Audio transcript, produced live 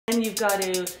and you've got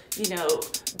to, you know,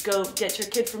 go get your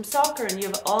kid from soccer and you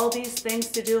have all these things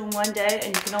to do in one day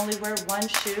and you can only wear one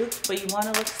shoe, but you want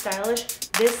to look stylish,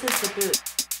 this is the boot.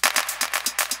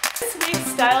 This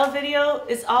week's style video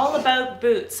is all about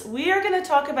boots. We are going to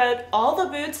talk about all the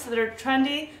boots that are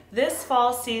trendy this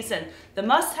fall season. The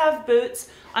must-have boots.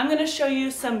 I'm going to show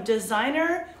you some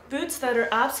designer boots that are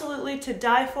absolutely to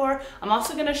die for. I'm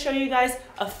also going to show you guys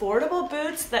affordable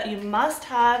boots that you must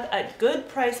have at good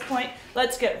price point.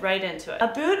 Let's get right into it. A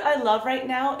boot I love right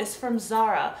now is from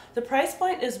Zara. The price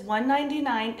point is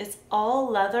 $1.99. It's all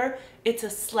leather. It's a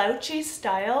slouchy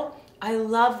style. I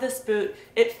love this boot.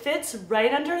 It fits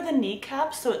right under the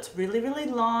kneecap, so it's really, really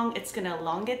long. It's gonna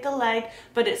elongate the leg,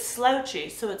 but it's slouchy,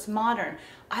 so it's modern.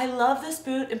 I love this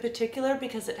boot in particular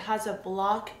because it has a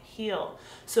block heel.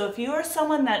 So if you are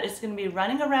someone that is gonna be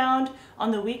running around on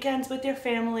the weekends with your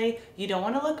family, you don't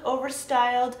wanna look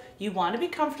overstyled, you wanna be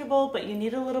comfortable, but you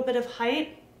need a little bit of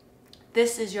height,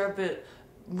 this is your boot.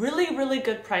 Really, really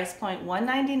good price point,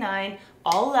 $1.99,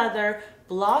 all leather,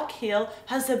 block heel,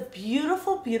 has a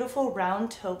beautiful, beautiful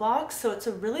round toe box, so it's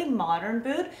a really modern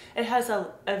boot. It has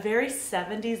a very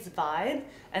 70s vibe,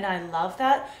 and I love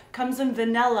that. Comes in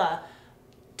vanilla,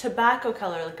 tobacco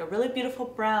color, like a really beautiful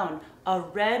brown, a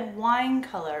red wine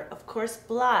color, of course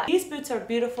black. These boots are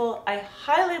beautiful. I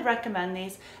highly recommend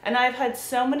these, and I've had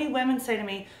so many women say to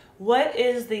me, what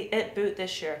is the it boot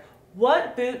this year?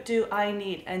 What boot do I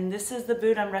need? And this is the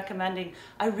boot I'm recommending.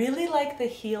 I really like the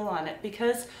heel on it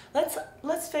because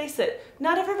let's face it,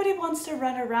 not everybody wants to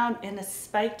run around in a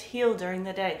spiked heel during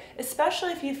the day,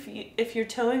 especially if you're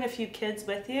towing a few kids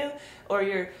with you or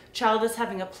your child is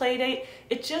having a play date.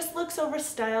 It just looks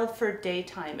overstyled for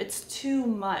daytime. It's too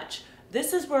much.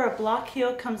 This is where a block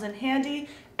heel comes in handy,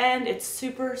 and it's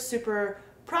super, super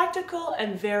practical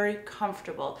and very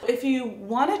comfortable. If you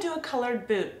want to do a colored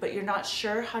boot but you're not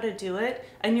sure how to do it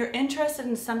and you're interested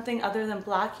in something other than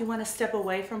black, you want to step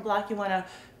away from black, you want to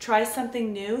try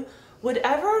something new,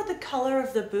 whatever the color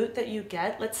of the boot that you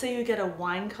get, let's say you get a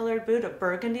wine colored boot, a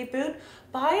burgundy boot,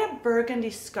 buy a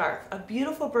burgundy scarf, a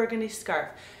beautiful burgundy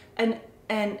scarf, and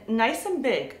nice and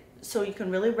big, so you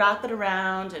can really wrap it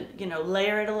around and, you know,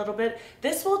 layer it a little bit.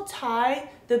 This will tie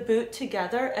the boot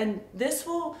together, and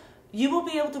you will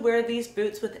be able to wear these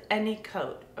boots with any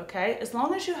coat, okay? As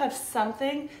long as you have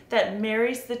something that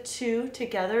marries the two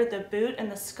together, the boot and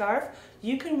the scarf,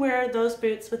 you can wear those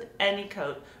boots with any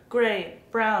coat. Gray,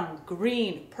 brown,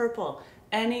 green, purple,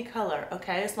 any color,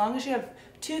 okay? As long as you have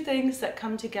two things that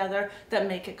come together that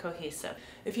make it cohesive.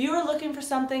 If you are looking for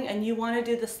something and you want to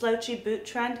do the slouchy boot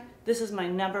trend, this is my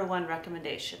 #1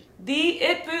 recommendation. The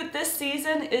it boot this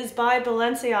season is by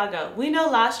Balenciaga. We know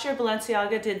last year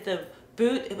Balenciaga did the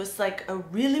boot. It was like a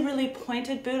really, really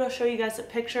pointed boot. I'll show you guys a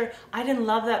picture. I didn't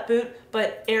love that boot,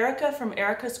 but Erica from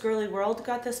Erica's Girly World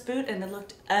got this boot and it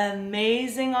looked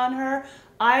amazing on her.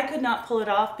 I could not pull it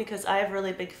off because I have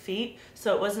really big feet,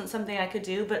 so it wasn't something I could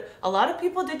do, but a lot of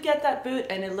people did get that boot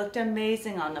and it looked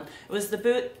amazing on them. It was the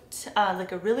boot,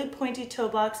 like a really pointy toe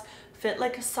box, fit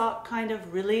like a sock kind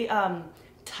of, really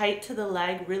tight to the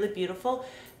leg, really beautiful.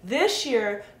 This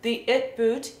year, the it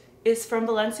boot is from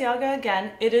Balenciaga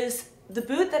again. It is the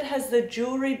boot that has the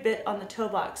jewelry bit on the toe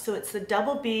box. So it's the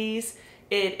double B's.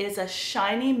 It is a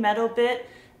shiny metal bit,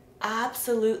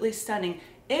 absolutely stunning.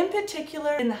 In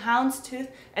particular in the houndstooth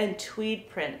and tweed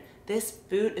print. This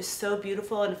boot is so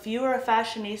beautiful, and if you are a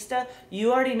fashionista,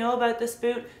 you already know about this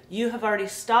boot. You have already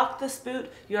stocked this boot.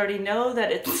 You already know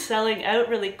that it's selling out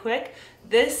really quick.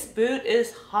 This boot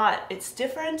is hot. It's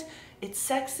different. It's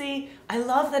sexy. I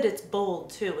love that it's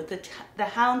bold too, with the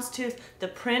houndstooth, the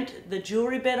print, the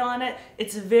jewelry bit on it.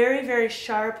 It's very, very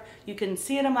sharp. You can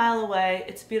see it a mile away.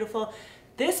 It's beautiful.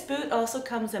 This boot also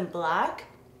comes in black,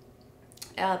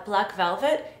 black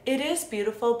velvet. It is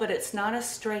beautiful, but it's not as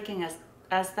striking as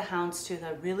the houndstooth.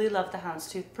 I really love the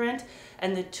houndstooth print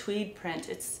and the tweed print.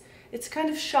 It's kind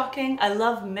of shocking. I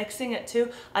love mixing it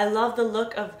too. I love the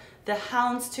look of the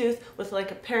houndstooth with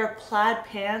like a pair of plaid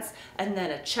pants and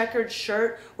then a checkered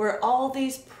shirt, where all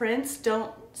these prints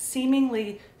don't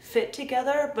seemingly fit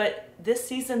together, but this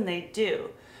season they do.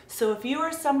 So if you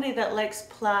are somebody that likes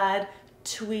plaid,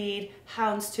 tweed,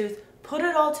 houndstooth, put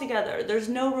it all together. There's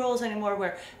no rules anymore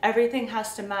where everything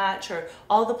has to match or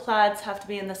all the plaids have to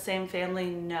be in the same family.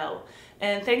 No.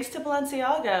 And thanks to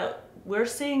Balenciaga, we're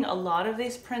seeing a lot of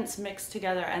these prints mixed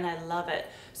together and I love it.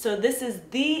 So this is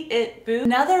the it boot.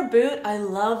 Another boot I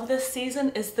love this season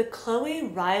is the Chloe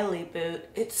Riley boot.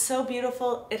 It's so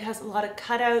beautiful. It has a lot of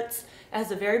cutouts. It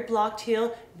has a very blocked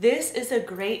heel. This is a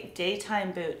great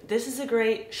daytime boot. This is a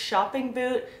great shopping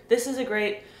boot. This is a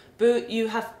great boot. You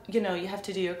have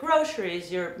to do your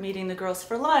groceries, you're meeting the girls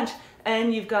for lunch,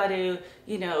 and you've got to,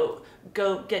 you know,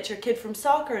 go get your kid from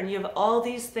soccer, and you have all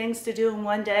these things to do in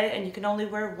one day, and you can only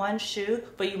wear one shoe,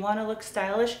 but you want to look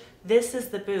stylish, this is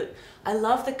the boot. I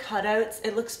love the cutouts.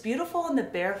 It looks beautiful on the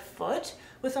bare foot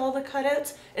with all the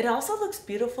cutouts. It also looks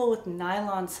beautiful with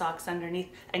nylon socks underneath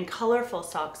and colorful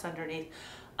socks underneath.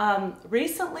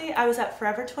 Recently I was at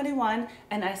Forever 21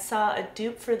 and I saw a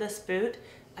dupe for this boot.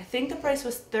 I think the price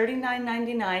was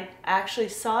 $39.99. I actually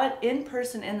saw it in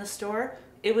person in the store.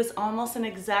 It was almost an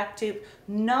exact dupe.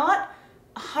 Not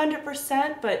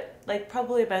 100%, but like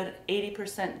probably about an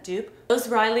 80% dupe. Those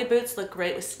Riley boots look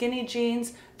great with skinny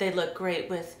jeans. They look great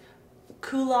with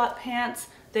culotte pants.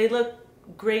 They look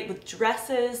great with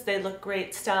dresses. They look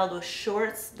great styled with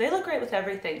shorts. They look great with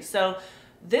everything. So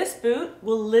this boot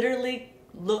will literally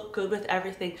look good with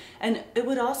everything, and it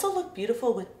would also look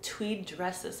beautiful with tweed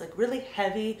dresses, like really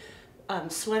heavy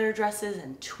sweater dresses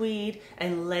and tweed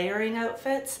and layering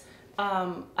outfits.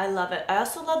 I love it. I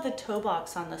also love the toe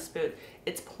box on this boot.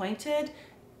 It's pointed.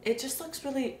 It just looks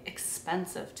really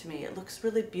expensive to me. It looks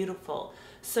really beautiful.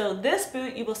 So this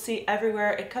boot you will see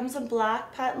everywhere. It comes in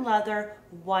black patent leather,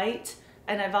 white,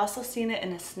 and I've also seen it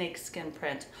in a snakeskin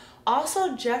print.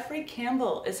 Also, Jeffrey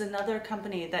Campbell is another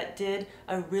company that did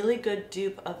a really good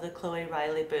dupe of the Chloe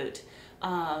Riley boot.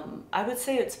 I would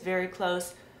say it's very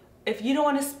close. If you don't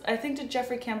want to, I think the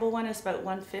Jeffrey Campbell one is about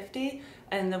 $150,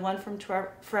 and the one from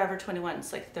Forever 21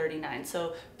 is like $39.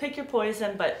 So pick your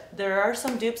poison, but there are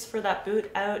some dupes for that boot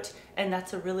out, and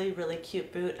that's a really, really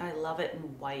cute boot. I love it in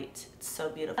white. It's so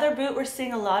beautiful. Another boot we're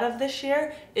seeing a lot of this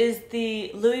year is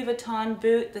the Louis Vuitton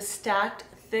boot, the stacked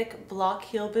thick block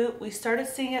heel boot. We started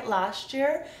seeing it last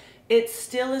year. It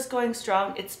still is going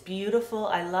strong. It's beautiful.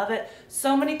 I love it.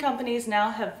 So many companies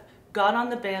now have got on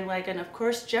the bandwagon. Of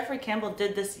course, Jeffrey Campbell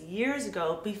did this years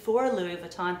ago before Louis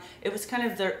Vuitton. It was kind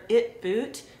of their it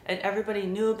boot and everybody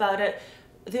knew about it.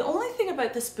 The only thing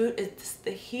about this boot is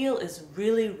the heel is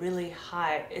really, really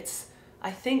high. It's,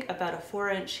 I think, about a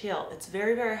 4-inch heel. It's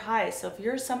very, very high. So if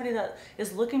you're somebody that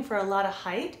is looking for a lot of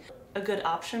height, a good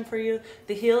option for you.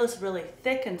 The heel is really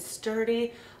thick and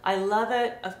sturdy. I love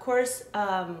it. Of course,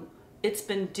 it's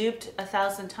been duped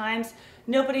 1,000 times.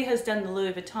 Nobody has done the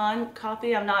Louis Vuitton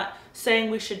copy. I'm not saying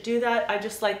we should do that. I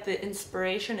just like the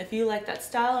inspiration. If you like that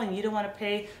style and you don't want to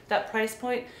pay that price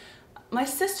point. My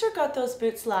sister got those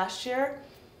boots last year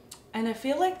and I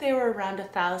feel like they were around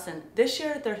 1,000. This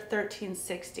year they're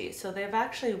 $1,360, so they've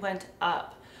actually went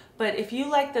up. But if you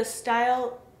like the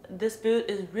style, this boot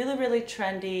is really, really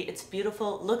trendy. It's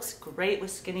beautiful, looks great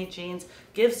with skinny jeans,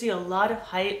 gives you a lot of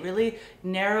height, really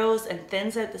narrows and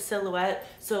thins out the silhouette.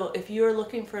 So if you're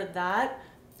looking for that,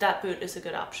 that boot is a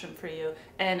good option for you.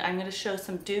 And I'm gonna show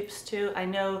some dupes too. I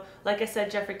know, like I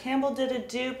said, Jeffrey Campbell did a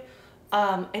dupe.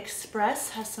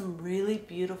 Express has some really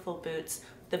beautiful boots.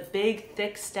 The big,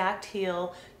 thick, stacked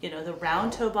heel, you know, the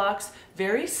round toe box,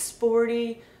 very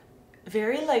sporty,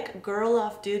 very like girl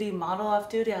off duty, model off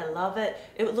duty. I love it.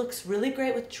 It looks really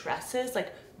great with dresses,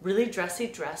 like really dressy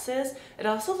dresses. It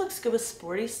also looks good with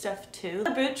sporty stuff too. The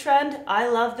boot trend I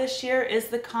love this year is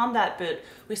the combat boot.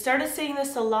 We started seeing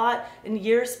this a lot in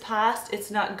years past. It's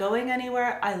not going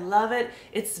anywhere. I love it.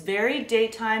 It's very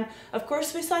daytime. Of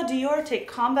course, we saw Dior take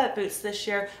combat boots this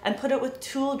year and put it with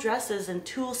tulle dresses and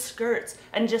tulle skirts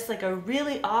and just like a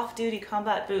really off-duty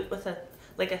combat boot with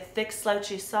a thick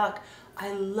slouchy sock.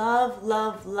 I love,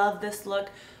 love, love this look.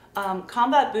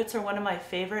 Combat boots are one of my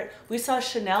favorite. We saw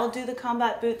Chanel do the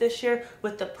combat boot this year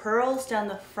with the pearls down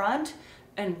the front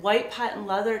and white patent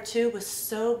leather too. Was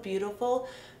so beautiful.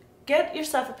 Get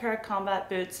yourself a pair of combat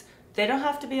boots. They don't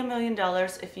have to be $1 million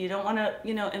if you don't want to,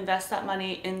 you know, invest that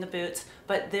money in the boots,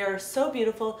 but they're so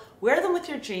beautiful. Wear them with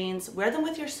your jeans, wear them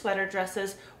with your sweater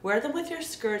dresses, wear them with your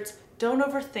skirts. Don't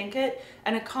overthink it.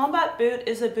 And a combat boot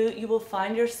is a boot you will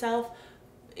find yourself,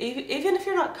 even if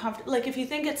you're not comfortable, like if you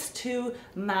think it's too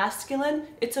masculine,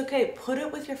 it's okay. Put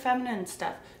it with your feminine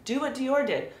stuff. Do what Dior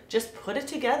did. Just put it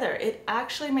together. It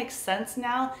actually makes sense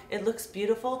now. It looks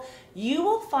beautiful. You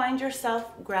will find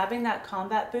yourself grabbing that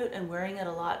combat boot and wearing it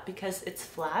a lot because it's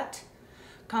flat.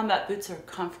 Combat boots are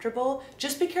comfortable.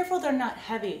 Just be careful they're not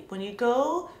heavy. When you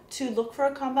go to look for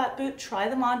a combat boot, try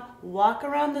them on, walk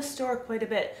around the store quite a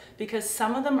bit because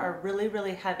some of them are really,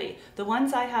 really heavy. The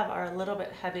ones I have are a little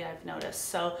bit heavy, I've noticed.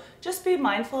 So just be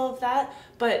mindful of that,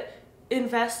 but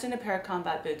invest in a pair of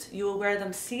combat boots. You will wear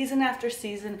them season after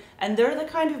season, and they're the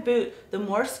kind of boot, the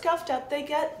more scuffed up they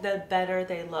get, the better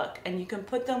they look. And you can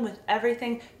put them with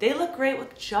everything. They look great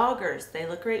with joggers. They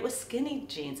look great with skinny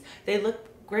jeans. They look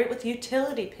great with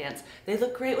utility pants. They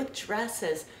look great with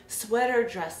dresses, sweater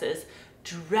dresses,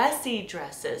 dressy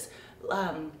dresses,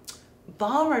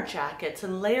 bomber jackets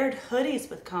and layered hoodies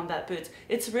with combat boots.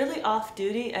 It's really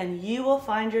off-duty, and you will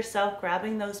find yourself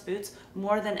grabbing those boots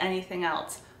more than anything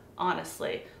else,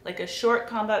 honestly. Like a short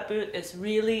combat boot is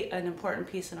really an important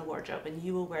piece in a wardrobe, and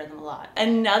you will wear them a lot.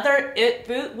 Another it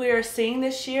boot we are seeing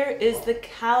this year is the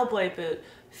cowboy boot.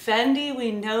 Fendi,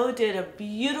 we know, did a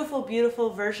beautiful, beautiful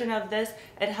version of this.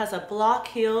 It has a block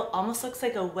heel, almost looks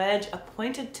like a wedge, a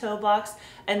pointed toe box,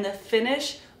 and the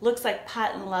finish looks like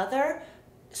patent leather.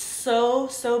 So,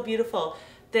 so beautiful.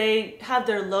 They have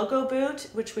their logo boot,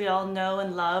 which we all know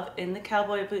and love in the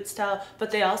cowboy boot style,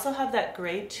 but they also have that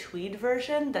gray tweed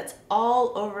version that's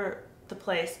all over the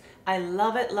place. I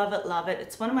love it, love it, love it.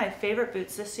 It's one of my favorite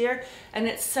boots this year, and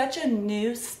it's such a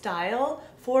new style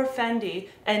for Fendi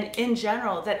and in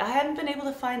general that I haven't been able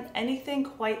to find anything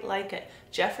quite like it.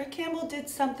 Jeffrey Campbell did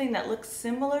something that looks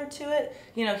similar to it.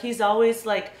 You know, he's always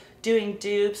like doing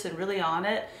dupes and really on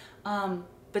it.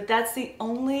 But that's the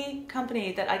only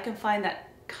company that I can find that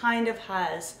kind of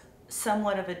has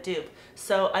somewhat of a dupe.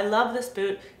 So I love this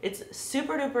boot. It's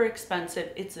super duper expensive.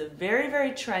 It's very,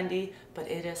 very trendy, but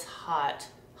it is hot.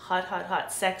 Hot, hot,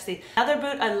 hot, sexy. Another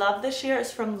boot I love this year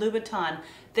is from Louboutin.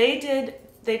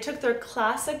 They took their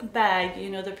classic bag, you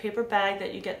know, their paper bag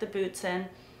that you get the boots in,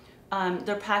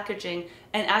 their packaging,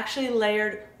 and actually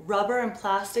layered rubber and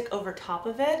plastic over top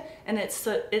of it. And it's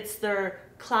their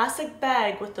classic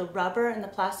bag with the rubber and the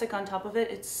plastic on top of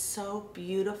it. It's so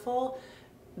beautiful.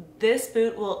 This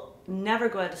boot will never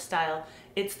go out of style.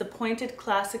 It's the pointed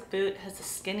classic boot, has a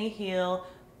skinny heel.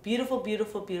 Beautiful,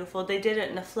 beautiful, beautiful. They did it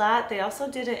in a flat. They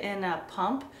also did it in a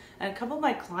pump. And a couple of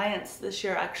my clients this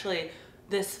year, actually,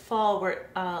 this fall, were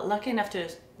lucky enough to,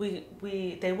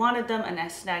 they wanted them and I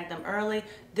snagged them early.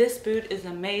 This boot is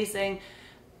amazing.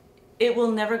 It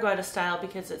will never go out of style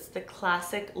because it's the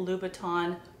classic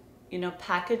Louboutin, you know,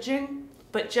 packaging.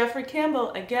 But Jeffrey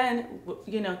Campbell, again,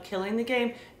 you know, killing the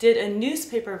game, did a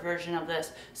newspaper version of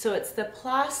this. So it's the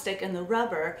plastic and the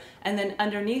rubber, and then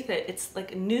underneath it, it's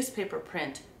like a newspaper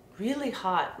print. Really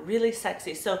hot, really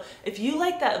sexy. So if you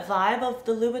like that vibe of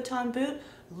the Louboutin boot,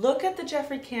 look at the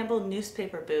Jeffrey Campbell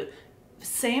newspaper boot.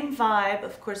 Same vibe,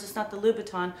 of course it's not the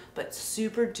Louboutin, but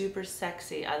super duper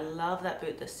sexy. I love that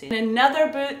boot this season. Another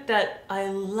boot that I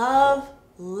love,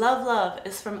 love, love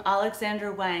is from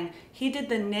Alexander Wang. He did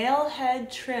the nail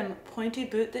head trim pointy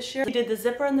boot this year. He did the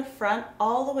zipper in the front,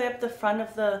 all the way up the front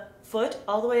of the foot,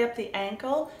 all the way up the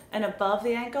ankle and above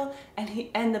the ankle,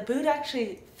 and the boot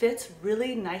actually fits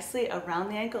really nicely around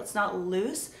the ankle. It's not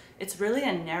loose, it's really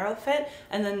a narrow fit,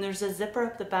 and then there's a zipper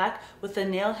up the back with the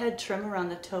nail head trim around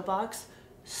the toe box.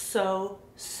 So,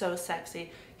 so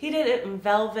sexy. He did it in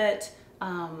velvet,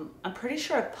 I'm pretty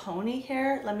sure a pony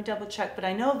hair, let me double check, but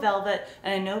I know velvet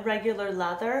and I know regular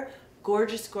leather.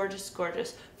 Gorgeous, gorgeous,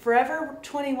 gorgeous. Forever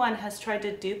 21 has tried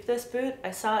to dupe this boot.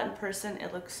 I saw it in person,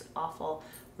 it looks awful.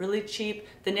 Really cheap.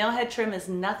 The nail head trim is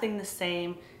nothing the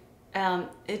same.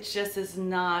 It just is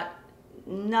not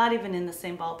even in the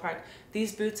same ballpark.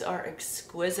 These boots are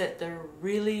exquisite. They're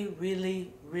really,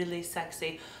 really, really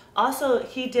sexy. Also,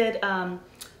 he did a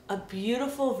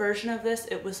beautiful version of this.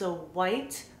 It was a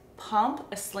white pump,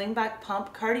 a slingback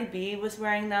pump. Cardi B was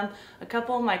wearing them. A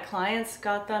couple of my clients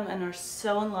got them and are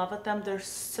so in love with them. They're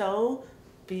so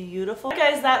beautiful.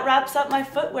 Okay, guys, that wraps up my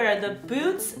footwear. The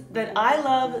boots that I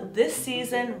love this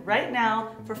season right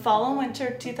now for fall and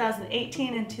winter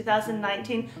 2018 and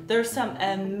 2019. There's some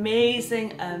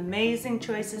amazing, amazing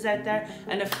choices out there.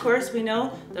 And of course, we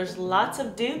know there's lots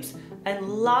of dupes and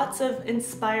lots of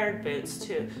inspired boots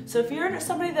too. So if you're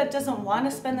somebody that doesn't want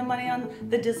to spend the money on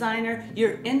the designer,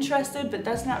 you're interested, but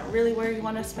that's not really where you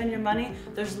want to spend your money,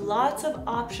 there's lots of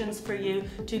options for you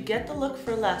to get the look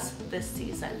for less this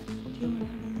season.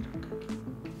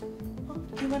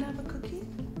 Do you want to have a cookie?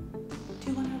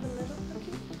 Do you want to have a little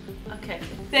cookie? Okay,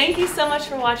 thank you so much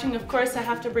for watching. Of course, I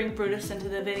have to bring Brutus into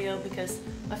the video because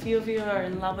a few of you are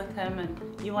in love with him and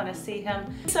you want to see him.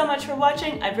 Thank you so much for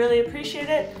watching. I really appreciate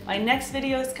it. My next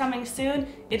video is coming soon.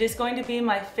 It is going to be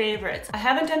my favorites. I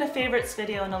haven't done a favorites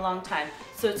video in a long time,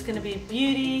 so it's going to be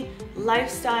beauty,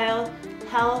 lifestyle,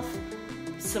 health,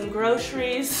 some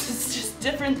groceries, it's just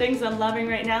different things I'm loving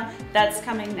right now. That's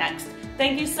coming next.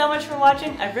 Thank you so much for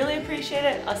watching. I really appreciate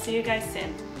it. I'll see you guys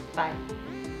soon. Bye.